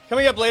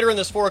Coming up later in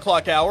this 4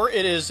 o'clock hour,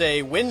 it is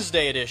a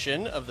Wednesday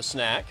edition of The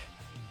Snack,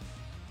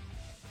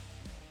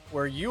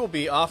 where you will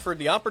be offered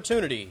the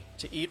opportunity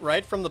to eat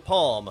right from the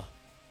palm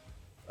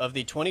of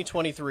the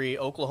 2023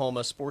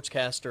 Oklahoma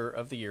Sportscaster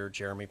of the Year,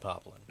 Jeremy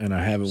Poplin. And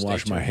I haven't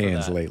washed my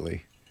hands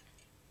lately.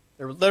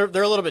 They're a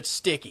little bit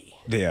sticky.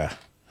 Yeah,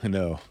 I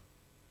know.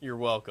 You're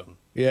welcome.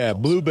 Yeah,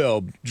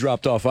 Bluebell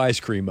dropped off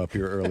ice cream up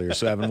here earlier,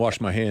 so I haven't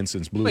washed my hands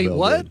since Bluebell. Wait,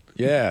 what? did.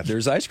 Yeah,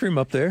 there's ice cream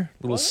up there.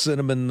 Little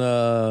cinnamon,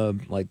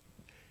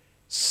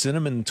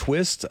 cinnamon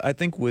twist, I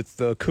think,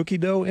 with cookie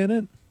dough in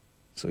it.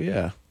 So,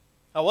 yeah.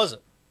 How was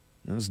it?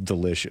 It was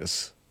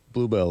delicious.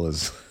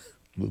 Bluebell's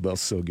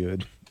so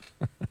good.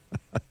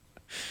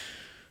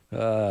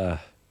 Yeah,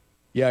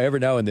 every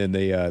now and then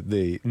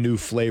the new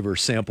flavor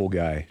sample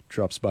guy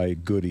drops by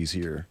Goodies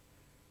here,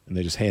 and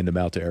they just hand them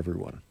out to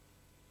everyone.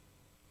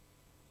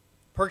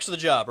 Perks of the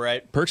job,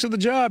 right? Perks of the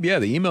job, yeah.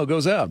 The email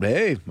goes out.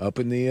 Hey, up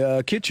in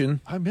the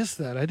kitchen. I missed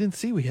that. I didn't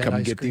see we had Come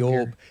ice get cream the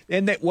old. here.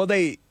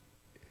 And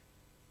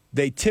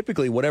they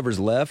typically,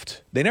 whatever's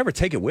left, they never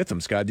take it with them.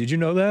 Scott, did you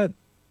know that?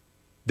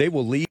 They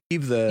will leave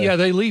the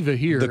they leave it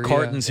here. the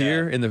cartons Yeah.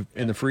 here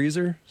in the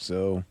freezer.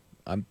 So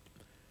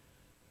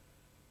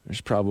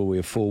there's probably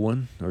a full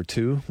one or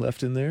two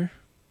left in there.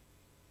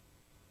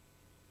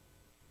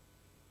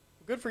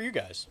 Good for you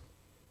guys.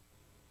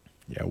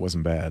 Yeah, it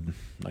wasn't bad.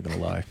 Not gonna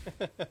lie.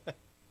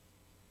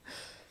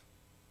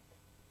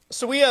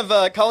 So we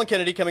have Colin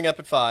Kennedy coming up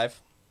at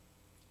 5,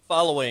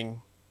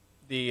 following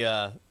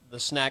the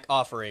snack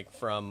offering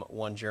from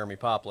one Jeremy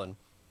Poplin.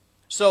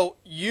 So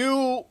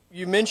you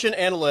mentioned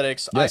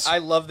analytics. Yes. I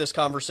love this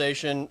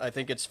conversation. I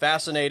think it's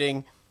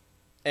fascinating,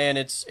 and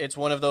it's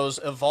one of those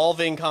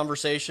evolving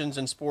conversations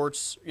in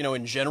sports,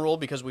 in general,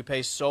 because we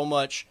pay so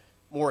much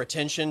more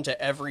attention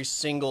to every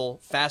single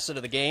facet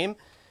of the game.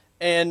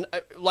 And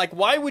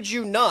why would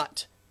you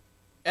not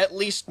at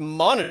least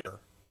monitor?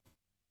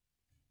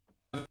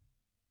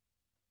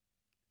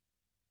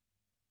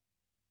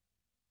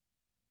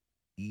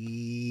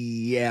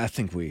 Yeah, I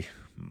think we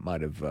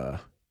might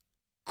have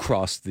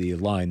crossed the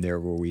line there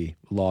where we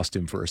lost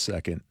him for a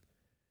second.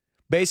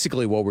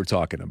 Basically, what we're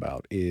talking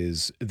about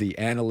is the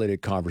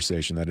analytic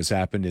conversation that has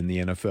happened in the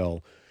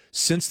NFL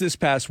since this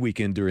past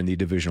weekend during the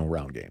divisional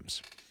round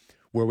games,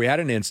 where we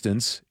had an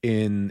instance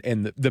in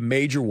the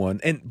major one.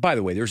 And by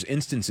the way, there's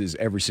instances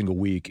every single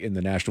week in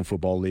the National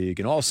Football League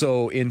and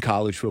also in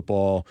college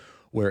football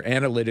where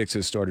analytics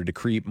has started to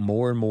creep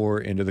more and more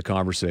into the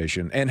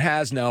conversation and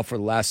has now for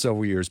the last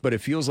several years. But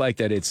it feels like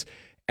that it's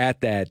at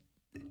that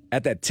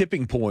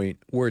tipping point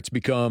where it's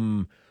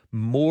become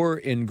more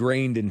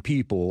ingrained in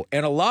people.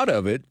 And a lot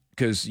of it,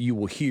 because you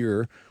will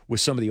hear with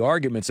some of the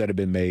arguments that have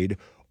been made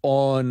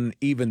on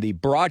even the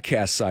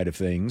broadcast side of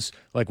things,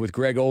 like with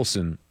Greg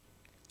Olson.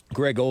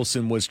 Greg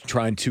Olson was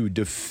trying to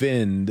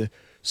defend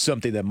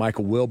something that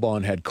Michael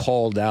Wilbon had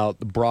called out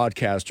the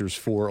broadcasters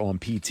for on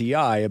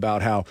PTI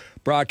about how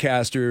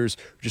broadcasters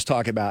just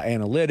talk about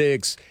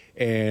analytics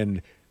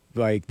and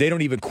they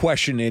don't even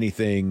question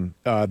anything,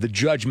 the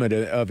judgment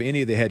of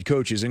any of the head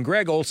coaches. And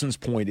Greg Olson's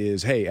point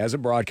is, hey, as a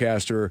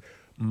broadcaster,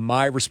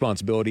 my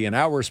responsibility and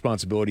our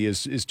responsibility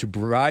is to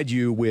provide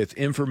you with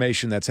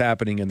information that's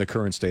happening in the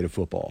current state of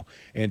football.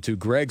 And to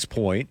Greg's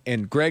point,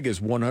 and Greg is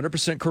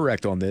 100%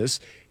 correct on this,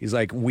 he's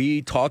like,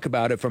 we talk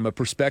about it from a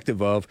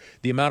perspective of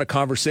the amount of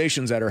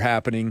conversations that are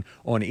happening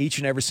on each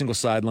and every single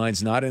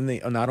sidelines, not only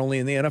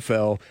in the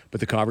NFL,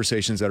 but the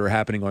conversations that are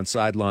happening on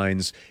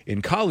sidelines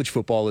in college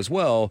football as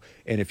well.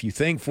 And if you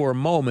think for a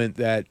moment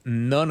that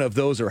none of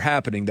those are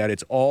happening, that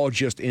it's all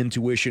just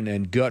intuition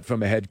and gut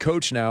from a head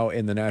coach now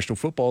in the National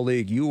Football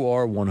League, you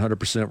are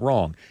 100%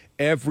 wrong.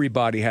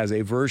 Everybody has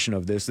a version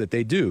of this that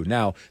they do.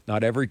 Now,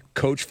 not every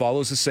coach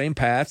follows the same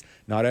path.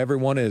 Not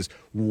everyone is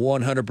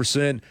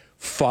 100%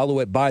 follow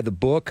it by the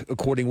book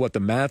according to what the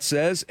math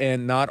says,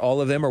 and not all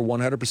of them are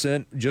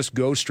 100% just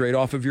go straight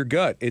off of your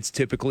gut. It's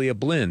typically a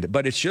blend,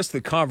 but it's just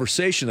the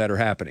conversation that are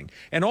happening.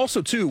 And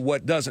also, too,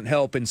 what doesn't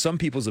help in some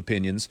people's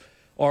opinions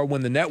are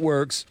when the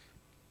networks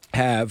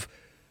have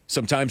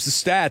sometimes the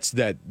stats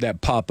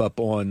that pop up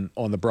on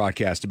the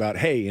broadcast about,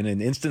 hey, in an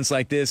instance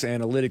like this,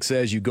 analytics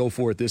says you go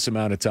for it this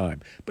amount of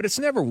time. But it's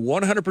never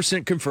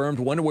 100% confirmed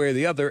one way or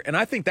the other. And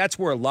I think that's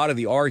where a lot of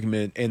the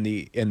argument and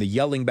the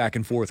yelling back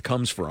and forth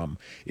comes from,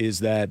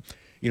 is that,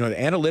 the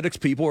analytics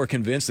people are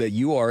convinced that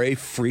you are a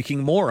freaking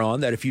moron,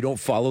 that if you don't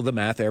follow the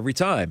math every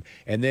time.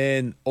 And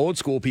then old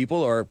school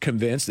people are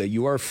convinced that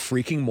you are a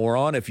freaking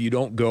moron if you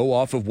don't go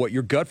off of what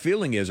your gut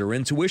feeling is or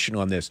intuition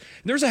on this.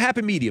 And there's a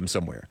happy medium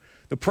somewhere.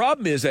 The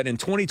problem is that in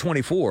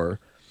 2024,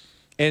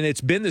 and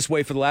it's been this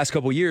way for the last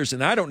couple of years,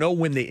 and I don't know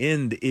when the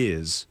end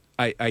is.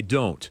 I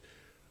don't.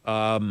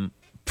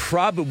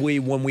 Probably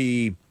when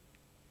we,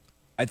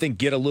 I think,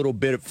 get a little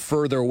bit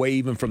further away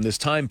even from this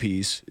time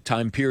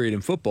period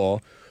in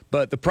football.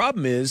 But the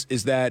problem is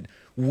that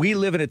we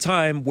live in a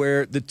time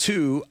where the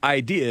two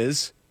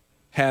ideas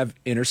have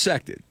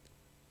intersected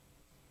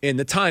in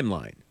the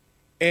timeline.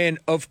 And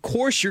of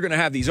course you're going to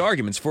have these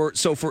arguments.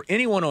 So for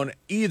anyone on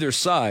either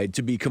side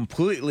to be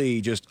completely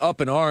just up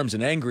in arms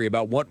and angry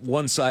about what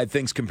one side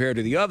thinks compared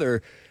to the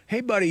other, hey,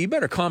 buddy, you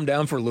better calm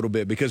down for a little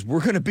bit, because we're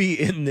going to be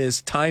in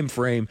this time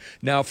frame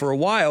now for a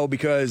while,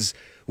 because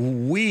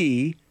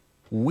we,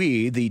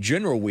 the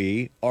general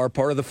we, are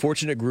part of the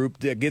fortunate group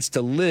that gets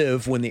to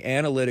live when the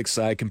analytics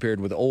side compared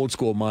with the old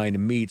school mind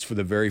meets for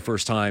the very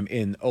first time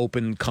in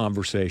open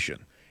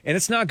conversation. And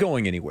it's not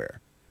going anywhere.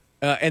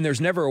 And there's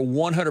never a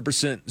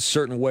 100%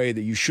 certain way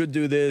that you should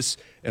do this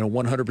and a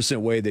 100%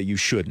 way that you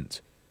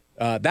shouldn't.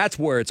 That's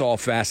where it's all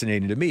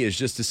fascinating to me, is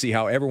just to see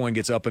how everyone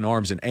gets up in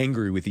arms and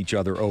angry with each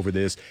other over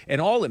this.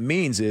 And all it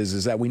means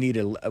is that we need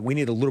a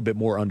little bit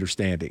more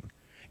understanding.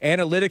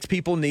 Analytics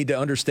people need to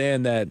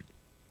understand that,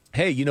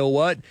 hey, you know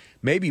what?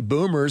 Maybe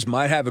boomers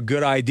might have a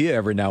good idea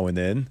every now and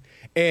then.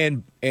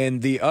 And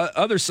the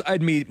other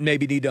side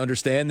maybe need to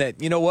understand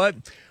that, you know what?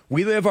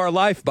 We live our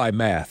life by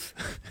math.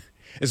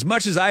 As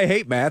much as I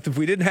hate math, if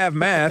we didn't have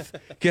math,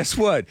 guess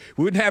what?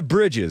 We wouldn't have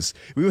bridges.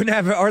 We wouldn't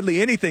have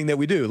hardly anything that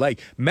we do.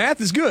 Like,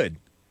 math is good.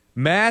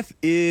 Math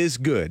is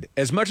good.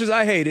 As much as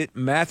I hate it,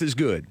 math is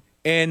good.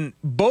 And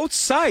both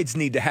sides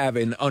need to have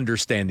an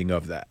understanding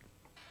of that.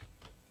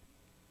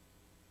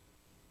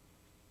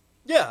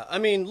 Yeah, I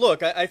mean,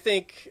 look, I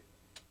think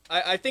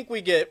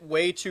we get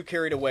way too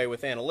carried away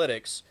with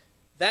analytics.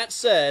 That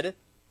said,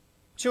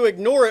 to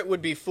ignore it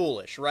would be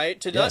foolish, right?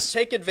 To not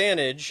take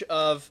advantage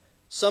of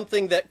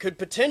something that could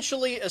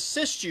potentially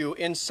assist you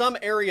in some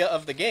area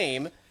of the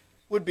game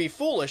would be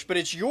foolish, but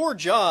it's your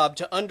job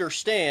to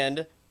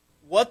understand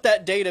what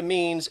that data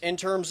means in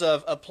terms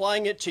of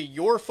applying it to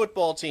your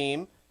football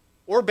team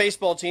or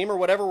baseball team or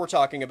whatever we're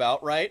talking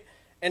about, right?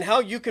 And how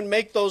you can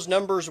make those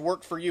numbers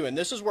work for you. And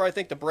this is where I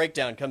think the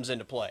breakdown comes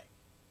into play.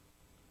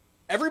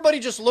 Everybody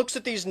just looks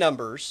at these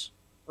numbers,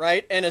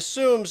 right, and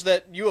assumes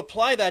that you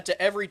apply that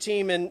to every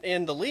team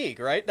in the league,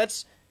 right?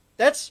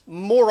 That's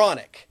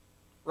moronic.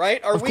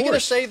 Right? Are we going to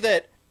say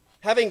that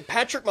having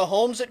Patrick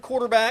Mahomes at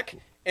quarterback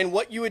and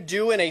what you would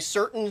do in a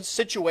certain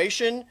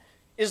situation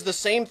is the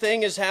same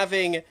thing as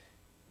having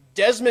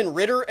Desmond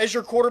Ridder as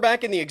your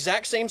quarterback in the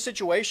exact same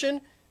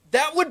situation?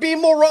 That would be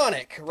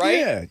moronic,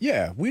 right?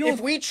 Yeah. If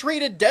we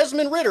treated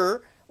Desmond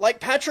Ridder like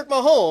Patrick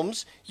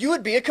Mahomes, you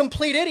would be a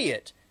complete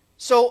idiot.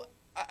 So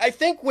I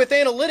think with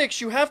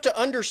analytics, you have to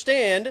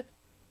understand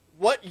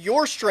what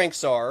your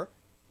strengths are,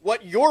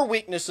 what your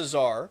weaknesses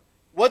are,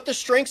 what the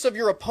strengths of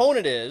your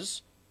opponent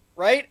is,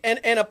 right?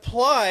 And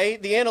apply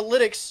the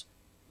analytics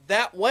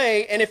that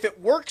way. And if it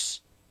works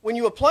when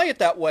you apply it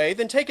that way,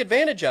 then take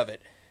advantage of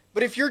it.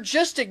 But if you're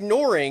just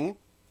ignoring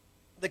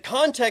the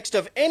context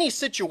of any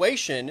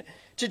situation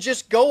to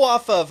just go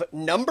off of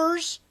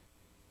numbers,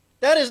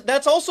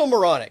 that's also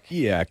moronic.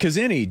 Yeah, because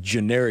any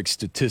generic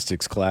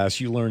statistics class,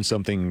 you learn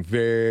something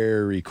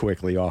very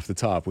quickly off the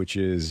top, which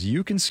is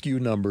you can skew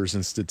numbers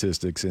and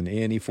statistics in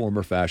any form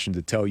or fashion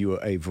to tell you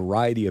a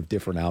variety of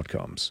different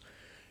outcomes.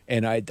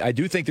 And I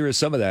do think there is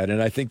some of that.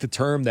 And I think the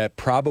term that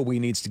probably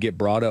needs to get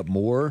brought up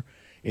more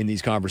in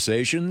these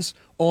conversations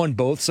on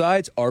both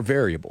sides are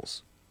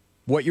variables.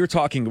 What you're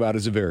talking about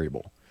is a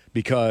variable,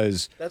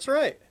 because that's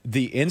right.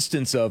 The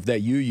instance of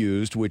that you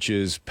used, which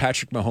is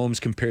Patrick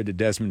Mahomes compared to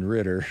Desmond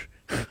Ridder,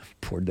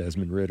 poor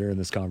Desmond Ridder in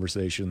this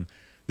conversation.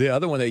 The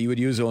other one that you would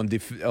use on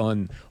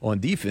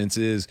defense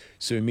is,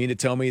 so you mean to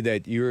tell me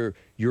that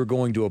you're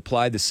going to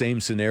apply the same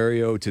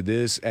scenario to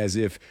this as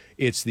if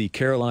it's the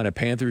Carolina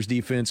Panthers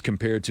defense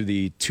compared to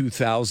the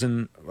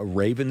 2000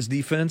 Ravens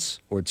defense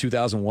or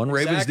 2001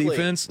 Ravens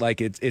defense?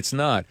 Like it's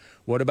not.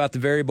 What about the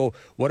variable?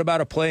 What about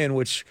a play in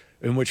which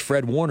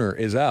Fred Warner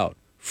is out?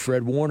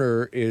 Fred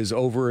Warner is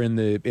over in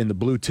the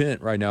blue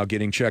tent right now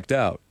getting checked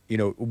out. You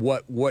know,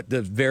 what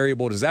the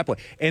variable does that play?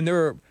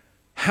 And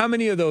how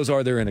many of those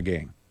are there in a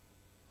game?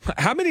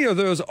 How many of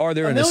those are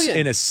there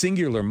in a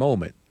singular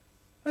moment?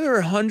 There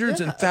are hundreds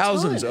and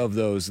thousands of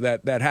those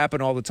that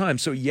happen all the time.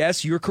 So,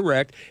 yes, you're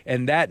correct,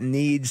 and that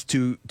needs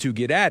to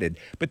get added.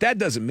 But that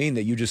doesn't mean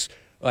that you just,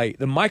 like,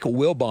 the Michael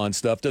Wilbon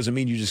stuff doesn't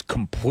mean you just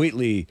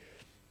completely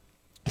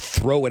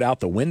throw it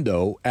out the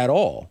window at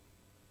all.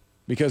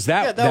 Because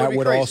that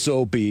would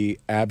also be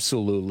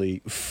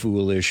absolutely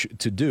foolish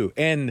to do.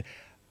 And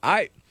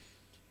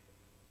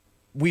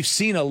we've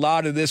seen a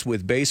lot of this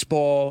with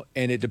baseball,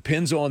 and it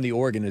depends on the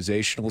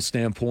organizational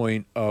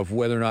standpoint of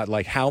whether or not,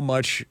 like, how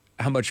much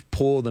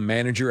pull the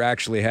manager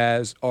actually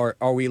has.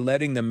 Are we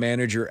letting the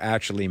manager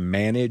actually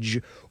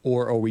manage,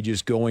 or are we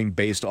just going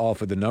based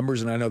off of the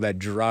numbers? And I know that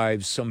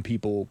drives some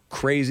people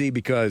crazy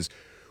because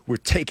we're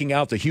taking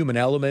out the human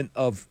element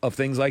of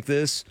things like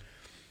this.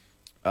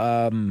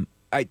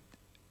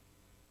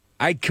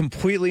 I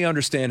completely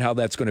understand how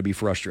that's going to be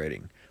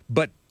frustrating,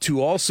 but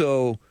to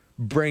also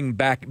bring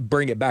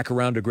it back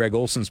around to Greg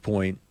Olson's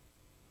point,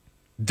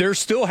 They're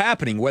still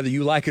happening, whether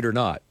you like it or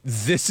not.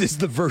 This is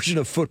the version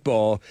of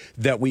football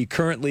that we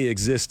currently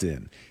exist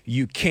in.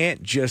 You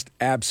can't just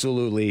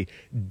absolutely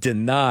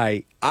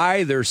deny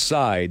either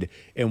side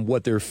and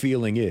what their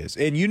feeling is.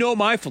 And you know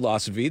my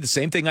philosophy, the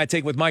same thing I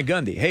take with Mike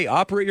Gundy. Hey,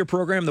 operate your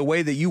program the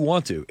way that you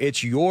want to.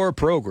 It's your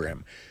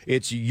program.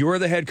 You're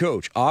the head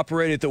coach.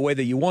 Operate it the way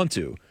that you want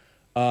to.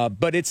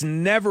 But it's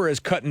never as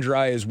cut and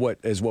dry as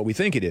what we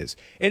think it is.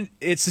 And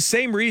it's the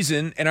same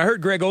reason, and I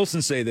heard Greg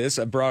Olson say this,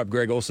 I brought up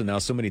Greg Olson now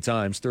so many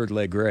times, third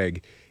leg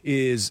Greg,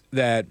 is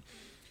that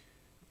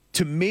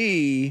to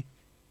me,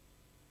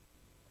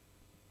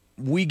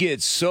 we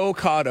get so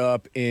caught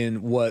up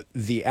in what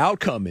the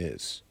outcome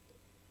is.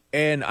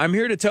 And I'm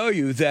here to tell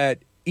you that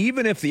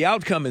even if the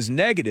outcome is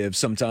negative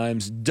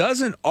sometimes,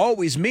 doesn't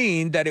always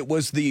mean that it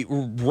was the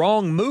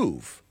wrong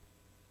move.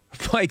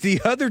 Like, the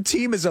other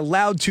team is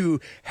allowed to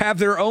have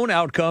their own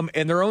outcome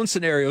and their own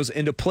scenarios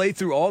and to play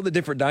through all the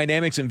different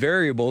dynamics and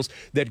variables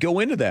that go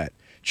into that.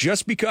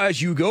 Just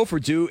because you go for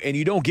two and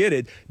you don't get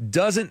it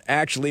doesn't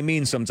actually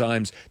mean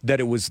sometimes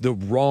that it was the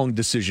wrong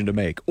decision to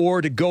make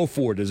or to go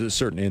for it as a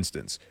certain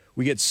instance.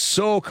 We get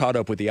so caught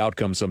up with the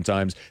outcome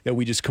sometimes that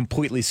we just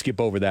completely skip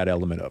over that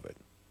element of it.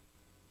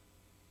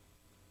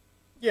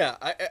 Yeah,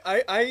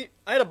 I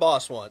had a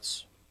boss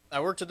once. I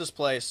worked at this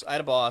place. I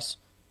had a boss.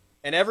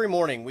 And every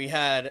morning we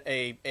had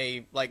a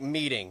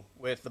meeting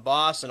with the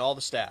boss and all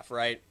the staff,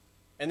 right?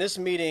 And this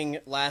meeting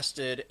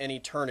lasted an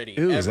eternity.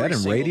 Ooh, is that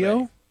in radio?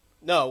 Day.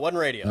 No, it wasn't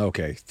radio.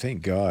 Okay,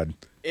 thank God.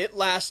 It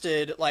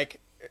lasted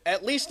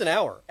at least an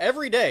hour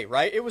every day,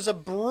 right? It was a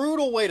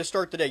brutal way to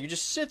start the day. You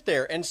just sit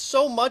there, and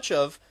so much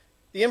of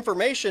the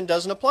information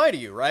doesn't apply to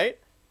you, right?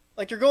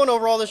 Like, you're going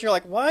over all this, and you're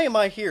like, why am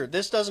I here?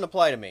 This doesn't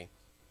apply to me.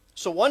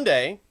 So one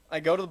day,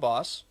 I go to the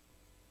boss,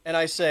 and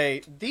I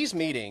say, these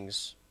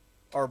meetings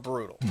are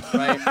brutal,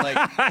 right?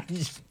 Like,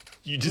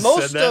 you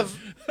just said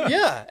that?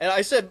 Yeah, and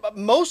I said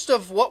most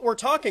of what we're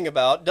talking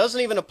about doesn't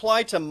even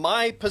apply to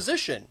my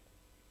position.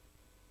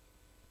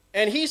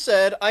 And he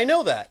said, I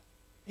know that.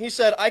 He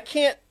said, I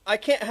can't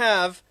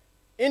have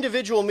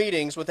individual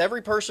meetings with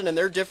every person in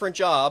their different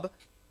job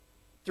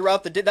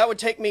throughout the day. That would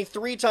take me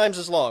 3 times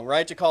as long,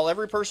 right? To call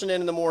every person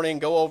in the morning,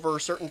 go over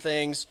certain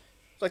things.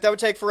 It's like, that would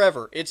take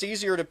forever. It's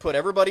easier to put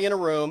everybody in a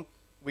room.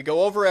 We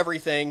go over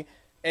everything.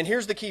 And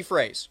here's the key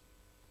phrase.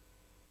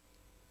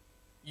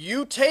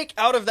 You take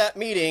out of that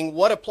meeting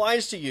what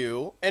applies to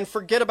you and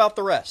forget about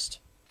the rest,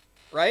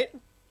 right?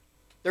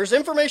 There's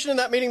information in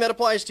that meeting that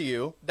applies to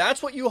you.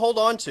 That's what you hold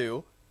on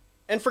to,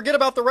 and forget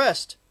about the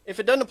rest. If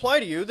it doesn't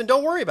apply to you, then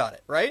don't worry about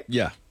it, right?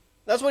 Yeah.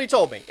 That's what he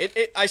told me.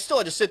 I still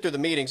had to sit through the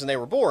meetings, and they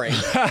were boring.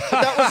 But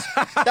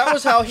that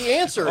was how he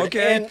answered.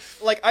 Okay. And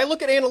I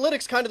look at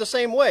analytics kind of the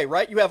same way,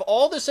 right? You have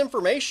all this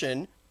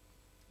information.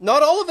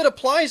 Not all of it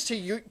applies to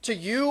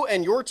you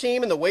and your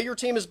team and the way your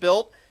team is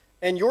built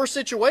and your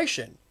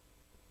situation.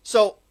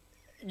 So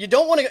you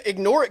don't want to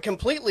ignore it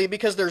completely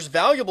because there's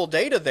valuable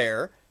data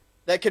there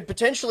that could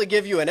potentially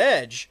give you an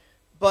edge,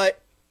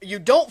 but you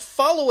don't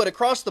follow it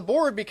across the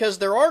board because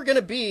there are going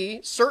to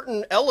be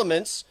certain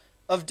elements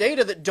of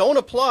data that don't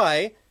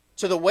apply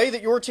to the way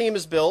that your team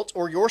is built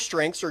or your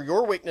strengths or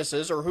your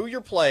weaknesses or who you're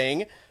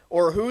playing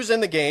or who's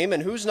in the game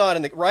and who's not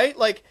in the, right?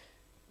 Like,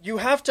 you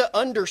have to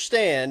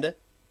understand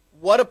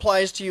what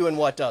applies to you and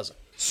what doesn't.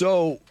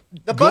 So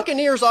the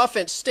Buccaneers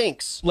offense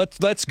stinks.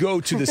 Let's go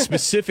to the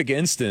specific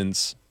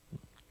instance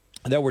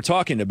that we're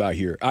talking about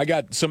here. I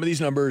got some of these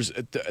numbers.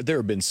 There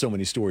have been so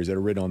many stories that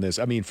are written on this.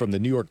 I mean, from the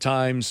New York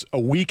Times a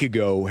week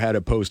ago had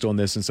a post on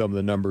this and some of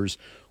the numbers.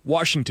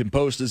 Washington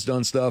Post has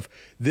done stuff.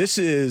 This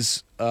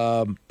is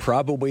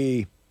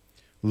probably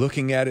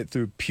looking at it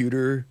through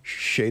pewter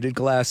shaded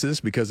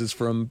glasses because it's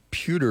from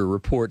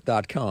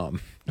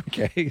pewterreport.com.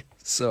 Okay,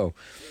 so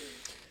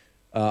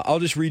I'll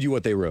just read you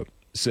what they wrote.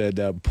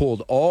 Said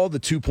pulled all the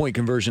 2-point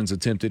conversions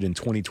attempted in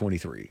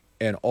 2023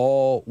 and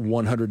all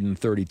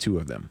 132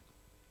 of them.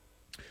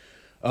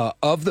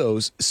 Of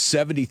those,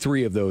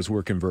 73 of those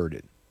were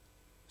converted.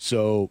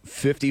 So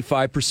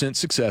 55%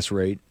 success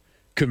rate.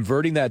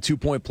 Converting that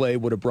 2-point play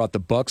would have brought the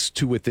Bucs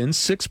to within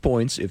 6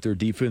 points if their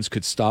defense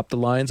could stop the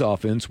Lions'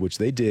 offense, which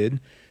they did.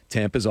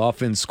 Tampa's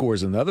offense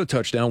scores another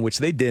touchdown, which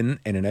they didn't,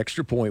 and an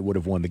extra point would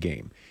have won the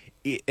game.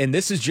 And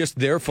this is just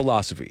their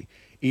philosophy.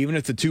 Even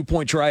if the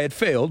 2-point try had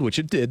failed, which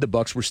it did, the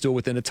Bucs were still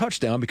within a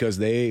touchdown because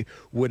they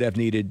would have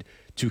needed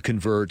to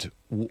convert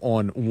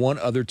on one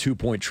other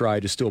 2-point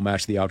try to still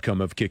match the outcome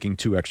of kicking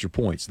 2 extra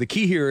points. The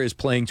key here is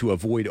playing to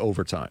avoid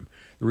overtime.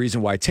 The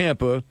reason why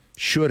Tampa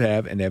should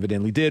have and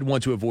evidently did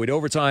want to avoid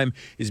overtime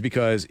is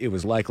because it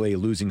was likely a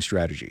losing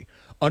strategy.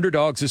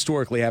 Underdogs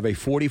historically have a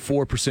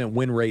 44%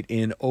 win rate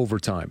in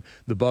overtime.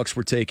 The Bucs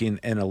were taking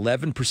an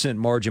 11%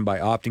 margin by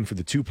opting for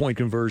the 2-point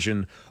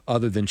conversion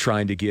other than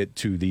trying to get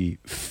to the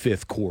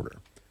 5th quarter.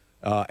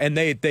 And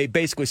they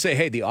basically say,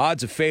 hey, the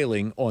odds of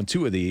failing on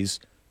 2 of these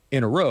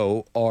in a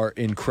row are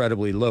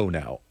incredibly low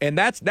now. And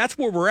that's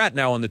where we're at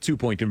now on the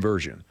 2-point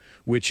conversion,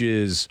 which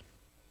is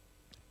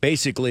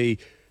basically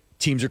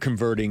teams are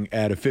converting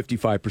at a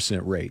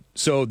 55% rate.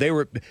 So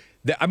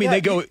I mean,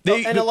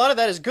 and a lot of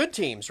that is good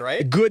teams,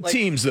 right? Good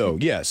teams, though.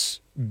 Yes,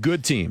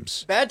 good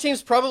teams. Bad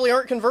teams probably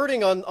aren't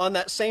converting on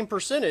that same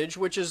percentage,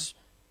 which is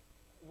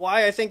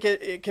why I think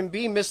it can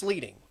be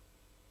misleading.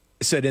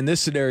 Said in this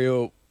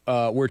scenario,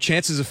 where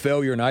chances of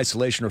failure in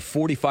isolation are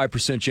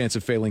 45% chance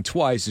of failing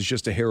twice is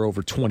just a hair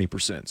over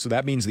 20%. So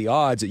that means the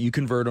odds that you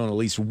convert on at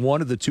least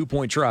one of the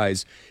 2-point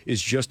tries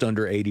is just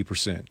under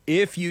 80%.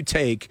 If you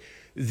take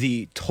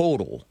the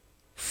total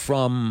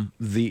from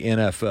the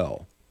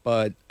NFL,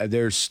 but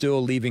they're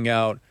still leaving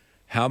out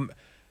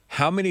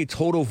how many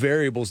total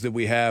variables that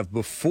we have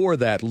before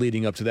that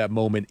leading up to that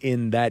moment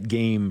in that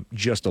game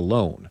just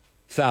alone.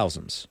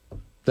 Thousands.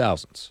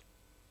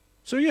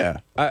 So, yeah,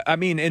 I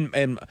mean,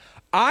 and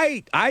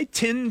I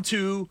tend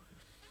to,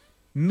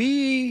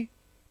 me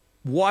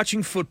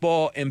watching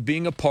football and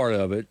being a part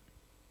of it,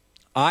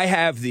 I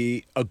have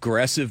the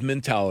aggressive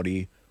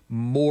mentality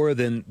more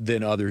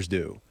than others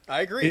do.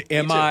 I agree.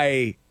 Am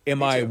I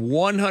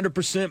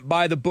 100%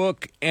 by the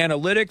book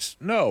analytics?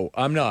 No,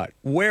 I'm not.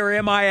 Where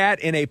am I at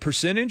in a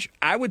percentage?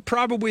 I would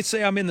probably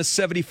say I'm in the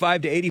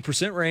 75 to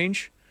 80%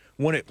 range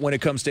when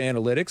it comes to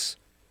analytics.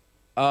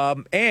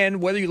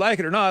 And whether you like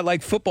it or not,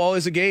 like, football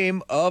is a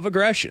game of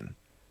aggression.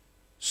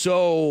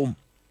 So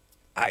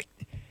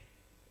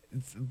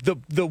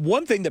the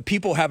one thing that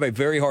people have a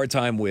very hard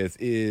time with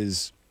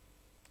is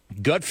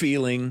gut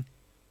feeling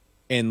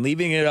and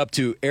leaving it up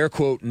to air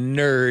quote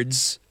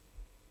nerds.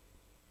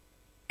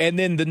 And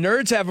then the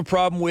nerds have a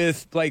problem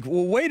with, like,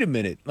 well, wait a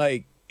minute.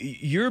 Like,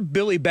 you're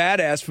Billy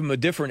Badass from a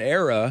different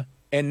era,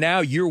 and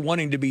now you're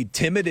wanting to be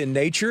timid in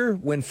nature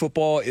when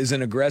football is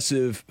an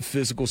aggressive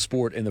physical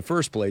sport in the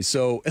first place.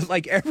 So,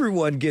 like,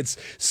 everyone gets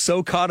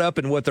so caught up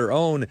in what their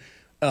own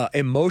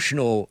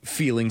emotional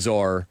feelings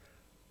are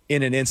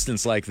in an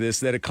instance like this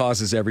that it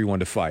causes everyone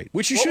to fight,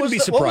 which you shouldn't be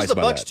surprised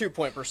by. What was the Bucs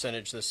 2-point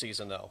percentage this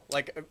season, though?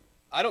 Like,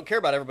 I don't care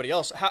about everybody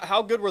else.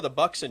 How good were the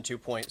Bucs in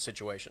 2-point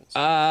situations?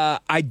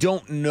 I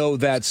don't know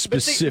that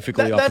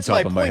specifically off the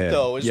top of my head. That's my point,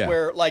 though, is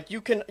where, like,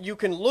 you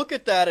can look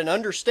at that and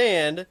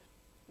understand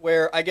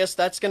where I guess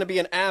that's going to be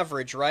an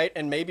average, right?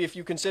 And maybe if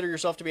you consider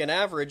yourself to be an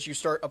average, you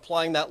start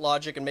applying that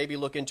logic and maybe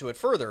look into it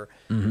further.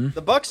 Mm-hmm.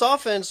 The Bucs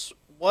offense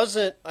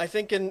wasn't, I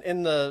think,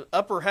 in the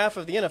upper half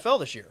of the NFL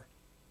this year.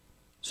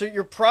 So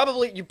you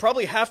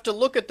probably have to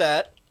look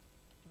at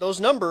those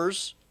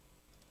numbers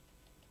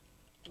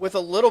with a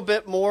little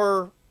bit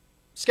more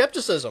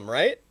skepticism,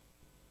 right?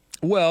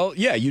 Well,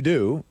 yeah, you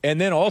do.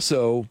 And then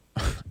also,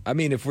 I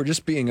mean, if we're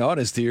just being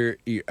honest here,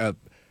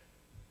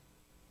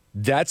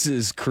 that's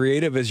as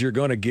creative as you're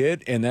going to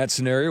get in that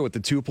scenario with the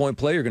 2-point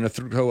play. You're going to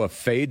throw a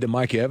fade to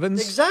Mike Evans?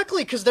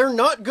 Exactly, because they're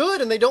not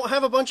good and they don't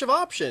have a bunch of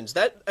options.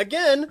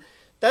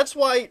 That's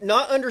why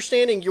not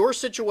understanding your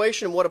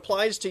situation and what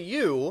applies to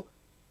you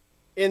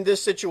in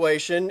this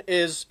situation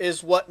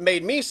is what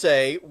made me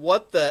say,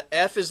 what the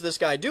F is this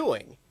guy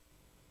doing?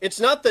 It's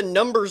not the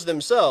numbers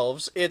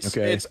themselves.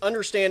 It's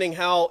understanding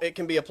how it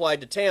can be applied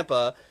to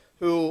Tampa,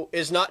 who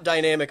is not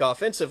dynamic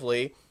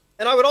offensively.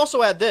 And I would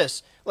also add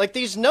this, like,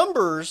 these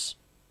numbers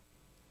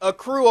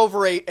accrue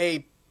over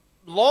a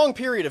long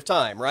period of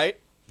time, right?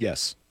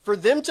 Yes. For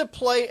them to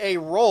play a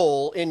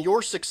role in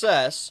your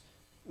success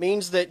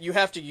means that you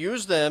have to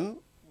use them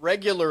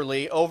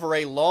regularly over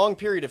a long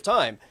period of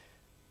time.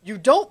 You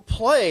don't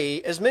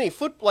play as many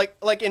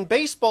like in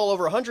baseball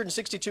over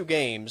 162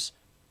 games.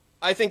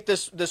 I think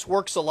this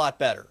works a lot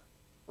better,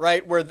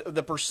 right? Where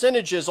the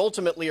percentages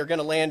ultimately are going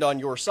to land on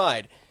your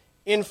side.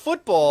 In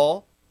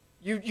football,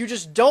 you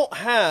just don't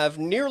have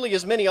nearly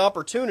as many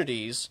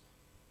opportunities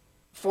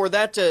for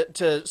that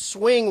to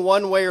swing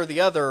one way or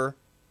the other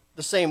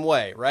the same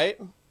way, right?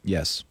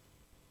 Yes.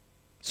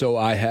 So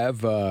I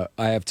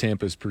have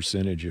Tampa's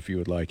percentage if you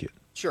would like it.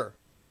 Sure.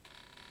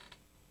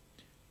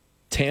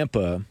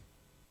 Tampa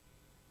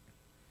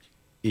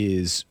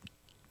is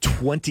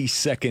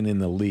 22nd in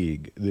the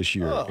league this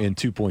year in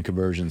 2-point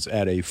conversions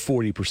at a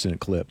 40%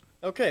 clip.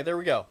 Okay, there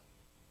we go.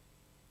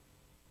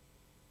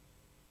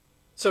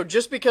 So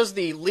just because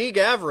the league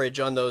average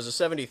on those is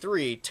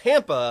 73,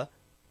 Tampa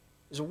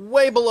is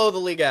way below the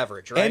league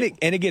average, right?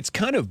 And it gets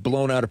kind of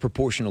blown out of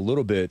proportion a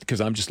little bit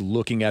because I'm just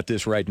looking at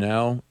this right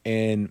now,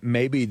 and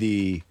maybe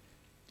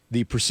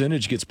the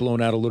percentage gets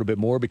blown out a little bit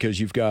more because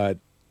you've got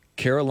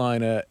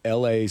Carolina,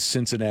 L.A.,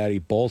 Cincinnati,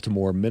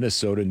 Baltimore,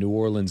 Minnesota, New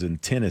Orleans,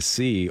 and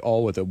Tennessee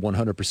all with a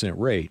 100%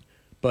 rate.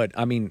 But,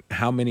 I mean,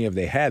 how many have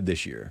they had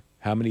this year?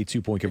 How many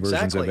 2-point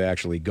conversions have they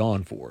actually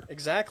gone for?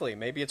 Exactly.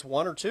 Maybe it's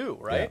 1 or 2,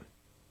 right?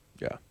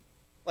 Yeah.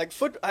 Like,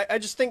 I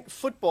just think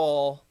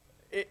football,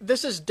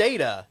 this is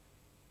data,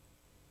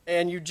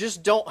 and you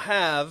just don't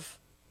have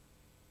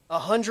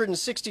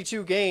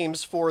 162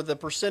 games for the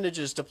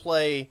percentages to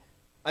play,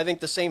 I think,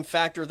 the same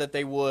factor that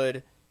they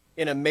would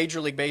in a Major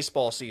League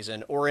Baseball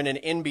season or in an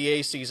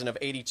NBA season of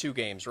 82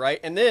 games, right?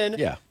 And then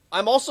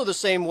I'm also the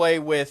same way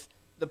with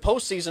the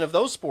postseason of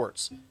those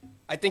sports.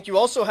 I think you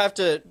also have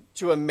to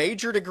a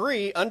major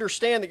degree,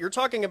 understand that you're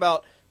talking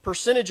about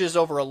percentages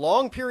over a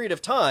long period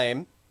of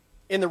time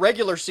in the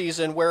regular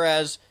season,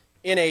 whereas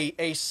in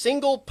a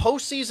single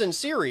postseason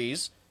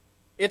series,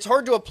 it's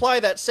hard to apply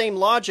that same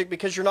logic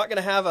because you're not going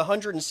to have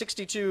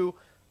 162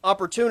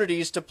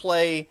 opportunities to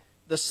play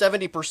the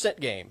 70%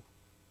 game.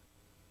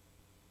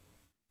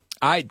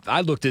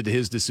 I looked at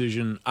his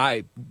decision.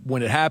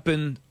 When it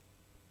happened,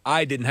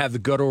 I didn't have the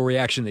guttural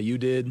reaction that you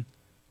did.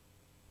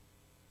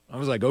 I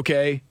was like,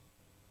 okay.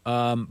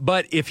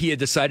 But if he had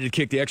decided to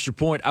kick the extra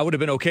point, I would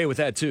have been okay with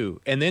that too.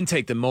 And then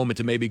take the moment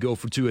to maybe go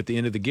for 2 at the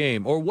end of the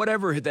game or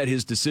whatever that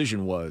his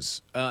decision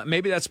was.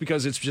 Maybe that's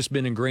because it's just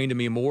been ingrained in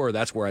me more.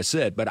 That's where I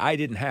said. But I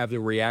didn't have the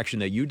reaction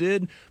that you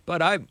did.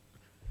 But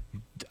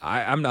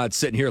I'm not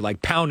sitting here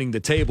like pounding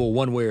the table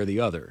one way or the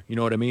other. You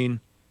know what I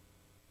mean?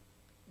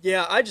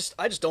 Yeah, I just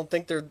don't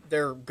think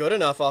they're good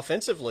enough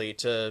offensively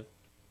to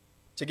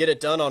get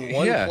it done on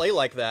one play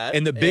like that.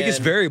 And the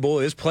biggest variable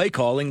is play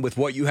calling with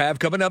what you have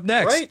coming up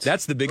next. Right.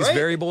 That's the biggest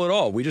variable at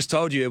all. We just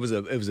told you it was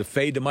a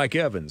fade to Mike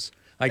Evans.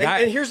 Like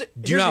and here's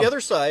the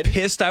other side.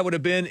 Pissed I would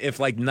have been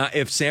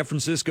if San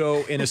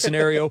Francisco in a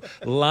scenario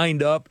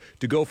lined up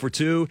to go for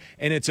 2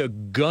 and it's a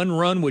gun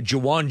run with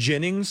Jawan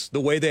Jennings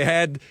the way they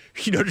had,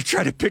 to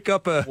try to pick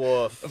up a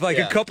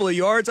couple of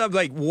yards. I'm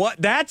like,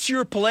 what? That's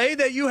your play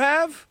that you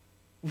have?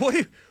 What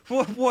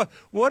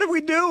are we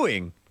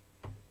doing?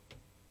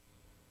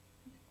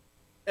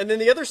 And then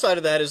the other side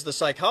of that is the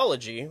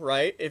psychology,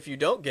 right? If you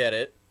don't get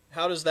it,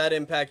 how does that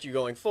impact you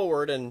going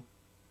forward, and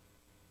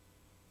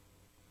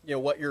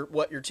what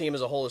your team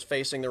as a whole is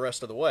facing the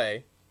rest of the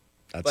way?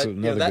 That's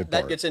another good part.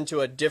 That gets into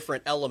a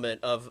different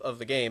element of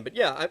the game. But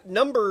yeah,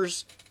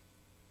 numbers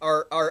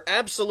are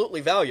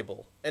absolutely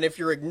valuable, and if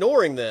you're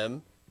ignoring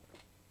them,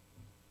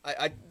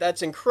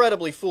 that's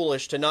incredibly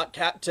foolish to not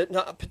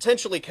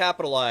potentially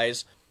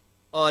capitalize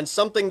on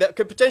something that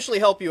could potentially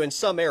help you in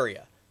some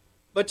area.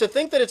 But to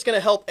think that it's going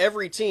to help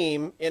every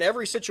team in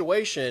every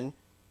situation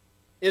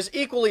is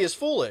equally as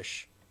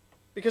foolish,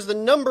 because the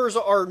numbers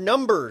are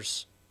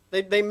numbers.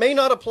 They may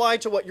not apply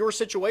to what your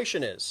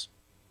situation is.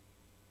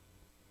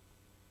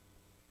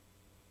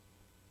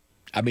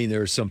 I mean,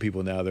 there are some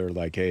people now that are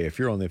like, hey, if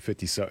you're on the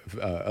 50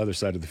 other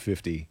side of the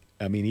 50,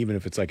 I mean, even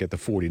if it's like at the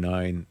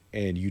 49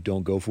 and you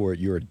don't go for it,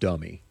 you're a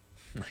dummy.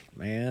 Like,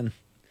 man,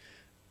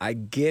 I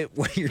get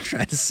what you're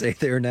trying to say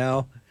there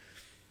now,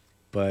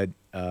 but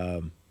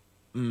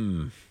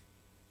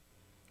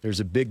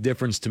there's a big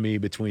difference to me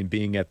between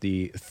being at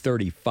the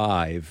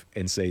 35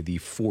 and, say, the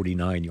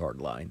 49-yard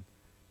line.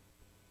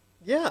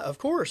 Yeah, of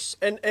course.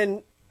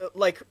 And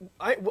like,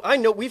 I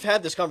know we've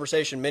had this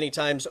conversation many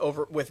times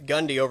with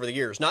Gundy over the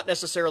years, not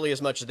necessarily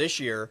as much this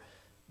year,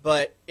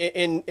 but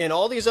in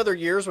all these other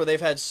years where they've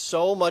had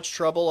so much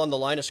trouble on the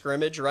line of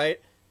scrimmage, right?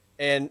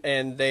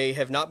 And they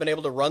have not been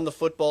able to run the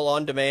football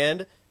on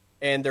demand,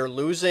 and they're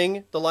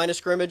losing the line of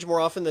scrimmage more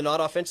often than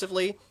not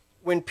offensively.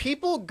 When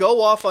people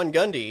go off on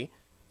Gundy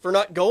for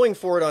not going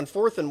for it on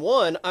 4th and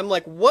 1, I'm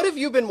like, what have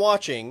you been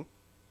watching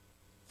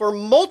for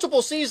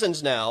multiple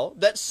seasons now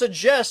that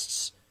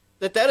suggests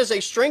that is a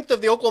strength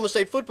of the Oklahoma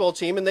State football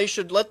team and they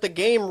should let the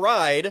game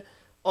ride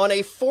on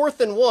a 4th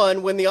and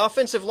 1 when the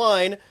offensive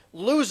line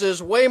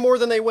loses way more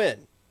than they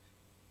win?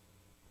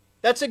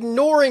 That's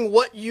ignoring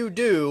what you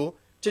do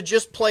to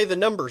just play the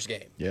numbers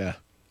game. Yeah.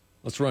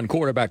 Let's run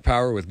quarterback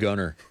power with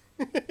Gunner.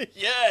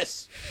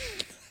 Yes.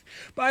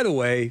 By the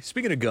way,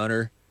 speaking of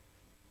Gunner,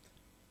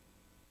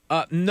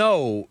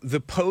 no, the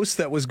post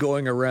that was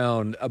going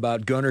around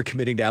about Gunner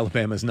committing to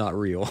Alabama is not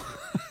real.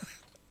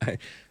 I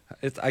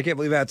can't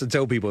believe I have to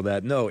tell people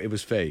that. No, it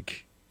was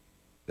fake.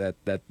 That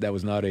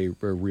was not a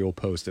real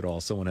post at all.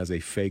 Someone has a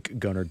fake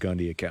Gunner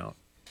Gundy account.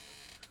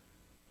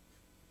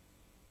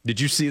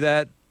 Did you see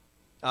that?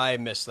 I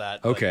missed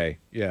that. Okay,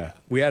 yeah.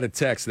 We had a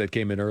text that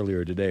came in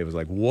earlier today. It was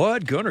like,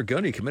 what? Gunner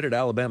Gundy committed to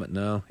Alabama?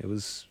 No, it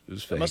was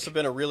fake. It must have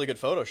been a really good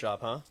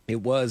Photoshop, huh?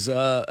 It was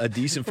a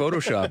decent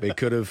Photoshop. It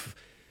could have,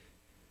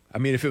 I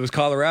mean, if it was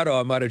Colorado,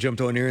 I might have jumped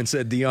on here and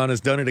said, Dion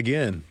has done it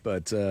again.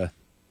 But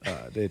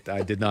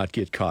I did not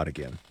get caught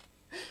again.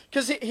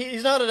 Because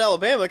he's not at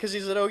Alabama because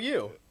he's at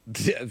OU.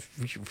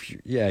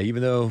 Yeah,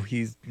 even though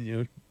he's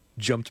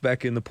jumped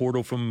back in the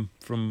portal from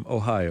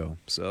Ohio.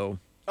 So.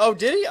 Oh,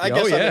 did he? I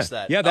guess I missed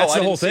that. Yeah, that's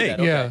the whole thing.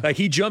 Okay. Yeah, like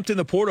he jumped in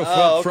the portal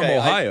from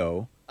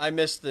Ohio. I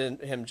missed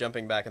him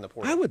jumping back in the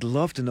portal. I would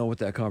love to know what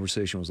that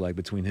conversation was like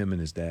between him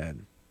and his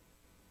dad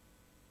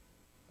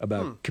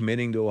about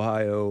committing to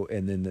Ohio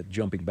and then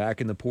jumping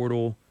back in the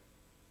portal.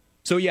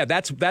 So yeah,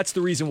 that's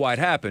the reason why it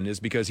happened, is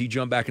because he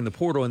jumped back in the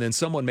portal and then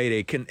someone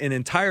made an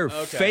entire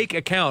fake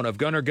account of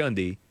Gunner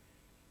Gundy.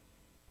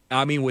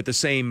 I mean, with the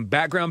same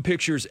background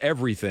pictures,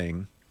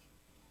 everything.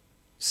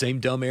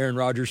 Same dumb Aaron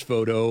Rodgers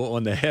photo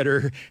on the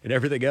header and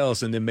everything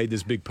else, and then made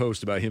this big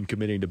post about him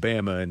committing to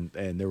Bama,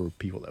 and there were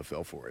people that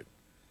fell for it.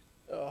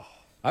 Oh.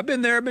 I've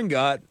been there, been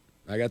got.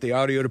 I got the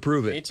audio to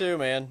prove it. Me too,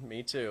 man.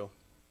 Me too.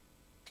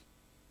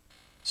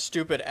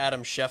 Stupid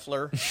Adam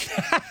Scheffler.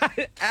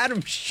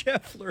 Adam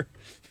Scheffler.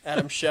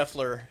 Adam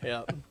Scheffler,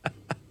 yeah.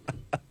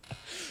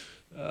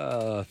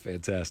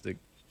 Fantastic.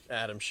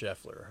 Adam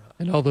Scheffler.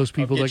 And all those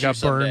people that got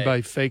burned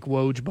by fake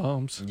Woj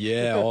bombs.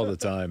 Yeah, all the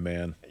time,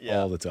 man. Yeah.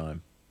 All the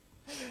time.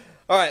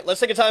 All right, let's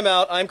take a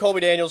timeout. I'm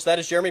Colby Daniels. That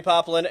is Jeremy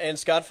Poplin and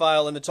Scott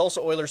File in the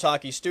Tulsa Oilers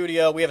hockey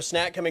studio. We have a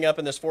snack coming up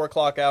in this 4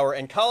 o'clock hour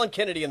and Colin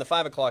Kennedy in the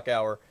 5 o'clock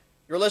hour.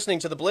 You're listening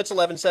to the Blitz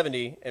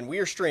 1170, and we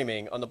are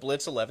streaming on the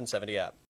Blitz 1170 app.